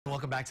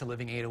Welcome back to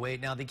Living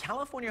 808. Now, the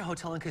California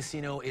Hotel and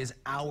Casino is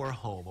our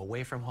home,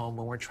 away from home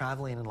when we're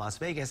traveling in Las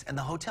Vegas, and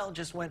the hotel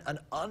just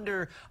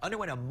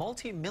underwent a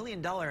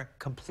multi-million-dollar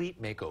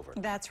complete makeover.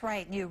 That's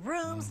right. New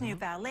rooms, new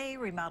valet,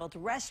 remodeled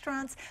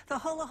restaurants. The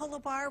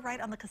Holoholo bar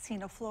right on the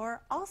casino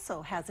floor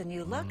also has a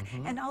new look,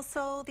 and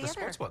also the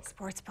other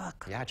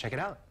Sportsbook. Yeah, check it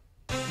out.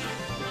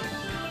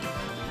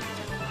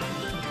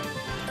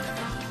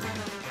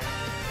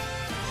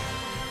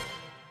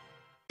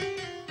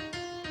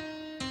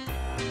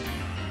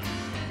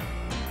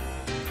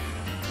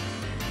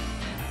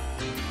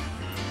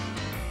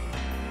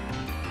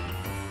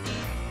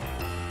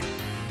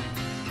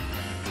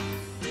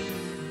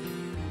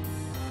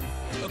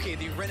 Okay,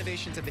 the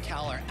renovations at the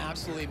Cal are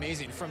absolutely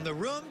amazing. From the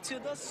room to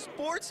the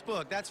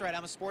sportsbook. That's right,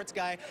 I'm a sports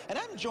guy, and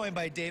I'm joined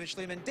by David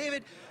Schleman.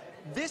 David,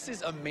 this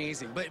is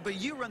amazing,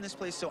 but you run this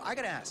place, so I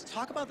gotta ask,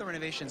 talk about the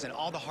renovations and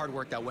all the hard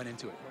work that went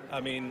into it.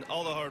 I mean,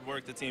 all the hard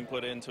work the team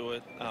put into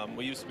it.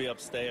 We used to be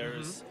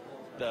upstairs.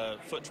 The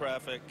foot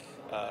traffic,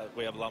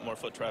 we have a lot more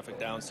foot traffic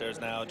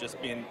downstairs now,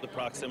 just being the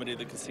proximity of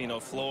the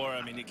casino floor.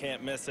 I mean, you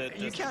can't miss it.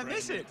 You can't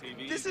miss it.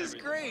 This is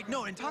great.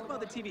 No, and talk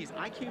about the TVs.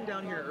 I came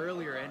down here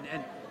earlier,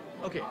 and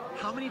okay,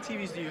 how many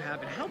TVs do you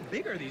have, and how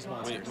big are these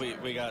monsters?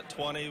 We got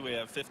 20, we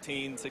have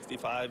 15,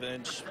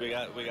 65-inch, we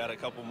got a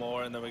couple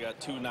more, and then we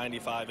got two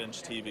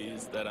 95-inch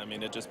TVs that, I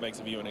mean, it just makes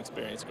the viewing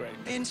experience great.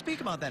 And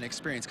speak about that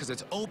experience, because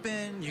it's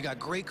open, you got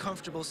great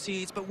comfortable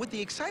seats, but with the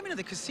excitement of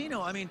the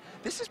casino, I mean,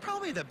 this is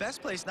probably the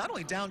best place, not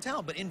only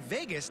downtown, but in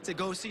Vegas to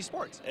go see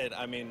sports.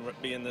 I mean,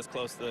 being this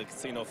close to the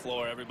casino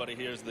floor, everybody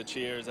hears the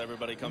cheers,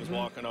 everybody comes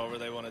walking over,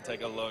 they want to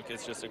take a look.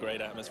 It's just a great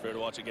atmosphere to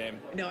watch a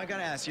game. Now, I got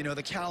to ask, you know,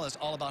 the Cal is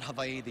all about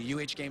Hawaii, the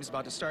UH game's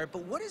about to start,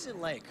 but what is it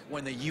like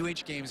when the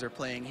UH games are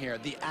playing here?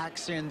 The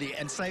action, the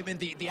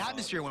excitement, the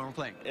atmosphere when we're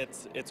playing?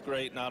 It's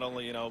great, not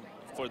only, you know,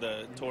 for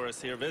the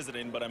tourists here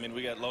visiting, but I mean,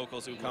 we get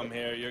locals who come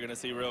here. You're going to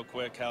see real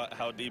quick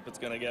how deep it's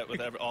going to get with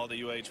all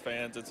the UH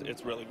fans.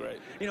 It's really great.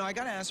 You know, I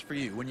got to ask for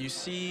you, when you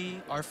see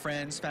our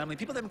friends, family,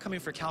 people that have been coming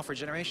for Cal for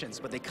generations,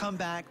 but they come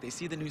back, they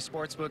see the new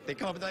sportsbook, they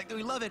come up and they're like,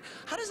 we love it.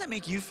 How does that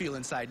make you feel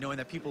inside knowing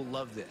that people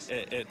love this?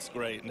 It's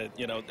great, and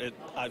you know,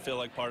 I feel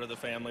like part of the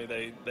family.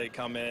 They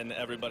come in,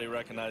 everybody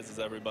recognizes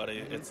everybody.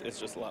 It's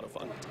just a lot of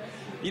fun.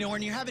 You know,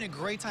 when you're having a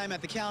great time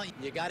at the Cal,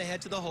 you got to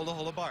head to the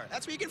Holoholo bar.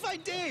 That's where you can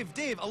find Dave.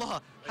 Dave,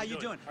 aloha. How you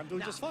doing? I'm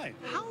doing just fine.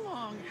 How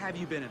long have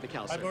you been at the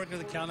Cal, sir? I've worked at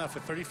the Cal now for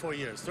 34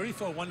 years.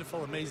 34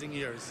 wonderful, amazing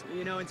years.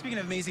 You know, and speaking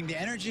of amazing, the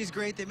energy is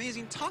great. The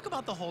amazing. Talk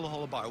about the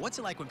Holoholo bar. What's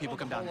it like when people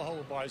come down? The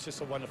Holoholo bar is just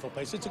a wonderful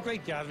place. It's a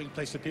great gathering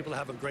place for people to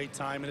have a great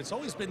time, and it's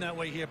always been that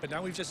way here, but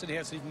now we've just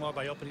enhanced it even more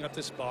by opening up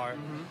this bar.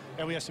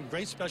 And we have some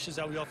great specials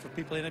that we offer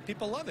people in, and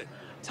people love it.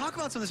 Talk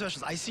about some of the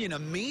specials. I see an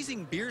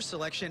amazing beer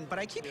selection, but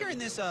I keep hearing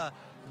this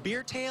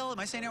beer tail. Am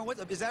I saying what?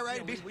 Is that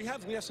right? Yeah,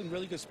 we have some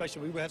really good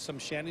specials. We have some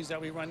shandies that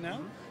we run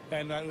now,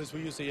 and we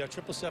use the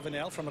 777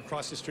 ale from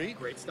across the street.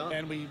 Great stuff.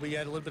 And we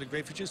add a little bit of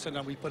grapefruit juice, and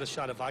then we put a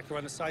shot of vodka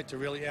on the side to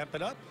really amp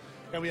it up.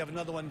 And we have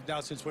another one now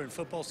since we're in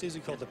football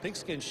season called the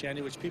Pigskin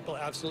Shandy, which people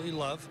absolutely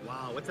love.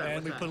 Wow, what's that?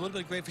 And we put a little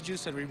bit of grapefruit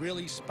juice, and we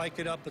really spike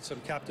it up with some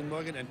Captain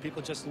Morgan, and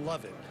people just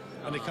love it.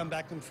 And they come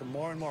back for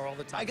more and more all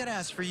the time. I got to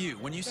ask for you,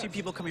 when you see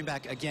people coming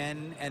back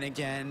again and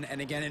again and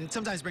again, and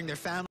sometimes bring their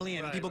family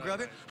and people grow up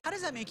here, how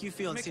does that make you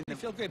feel? It makes me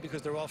feel great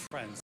because they're all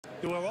friends.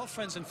 We're all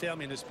friends and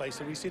family in this place,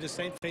 and we see the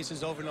same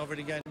faces over and over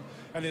again.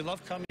 And they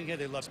love coming here.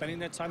 They love spending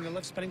their time. They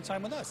love spending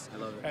time with us. I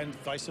love it. And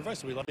vice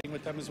versa. We love being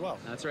with them as well.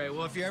 That's right.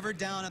 Well, if you're ever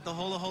down at the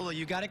Holoholo,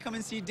 you got to come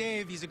and see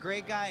Dave. He's a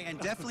great guy. And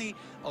definitely,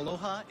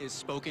 aloha is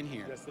spoken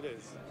here. Yes, it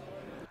is.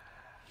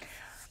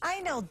 I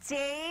know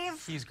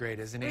Dave. He's great,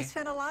 isn't he? We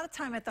spent a lot of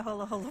time at the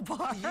Holoholo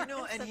bar. You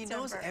know, and he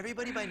knows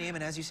everybody by name.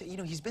 And as you say, you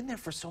know, he's been there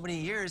for so many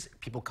years.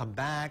 People come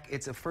back.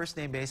 It's a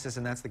first-name basis,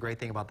 and that's the great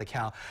thing about the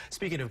Cal.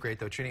 Speaking of great,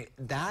 though, Trini,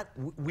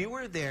 we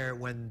were there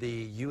when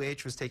the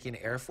UH was taking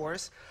Air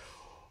Force.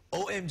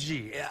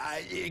 OMG,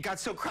 it got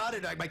so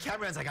crowded, my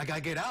cameraman's like, I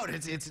gotta get out.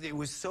 It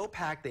was so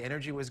packed, the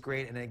energy was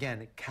great, and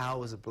again, Cal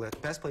was the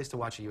best place to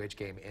watch a UH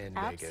game in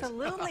Vegas.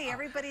 Absolutely,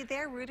 everybody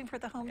there rooting for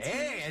the home team.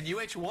 Hey, and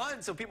UH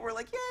won, so people were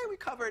like, yay, we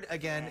covered.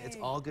 Again, it's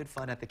all good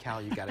fun at the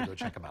Cal. You gotta go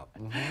check them out.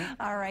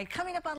 All right, coming up on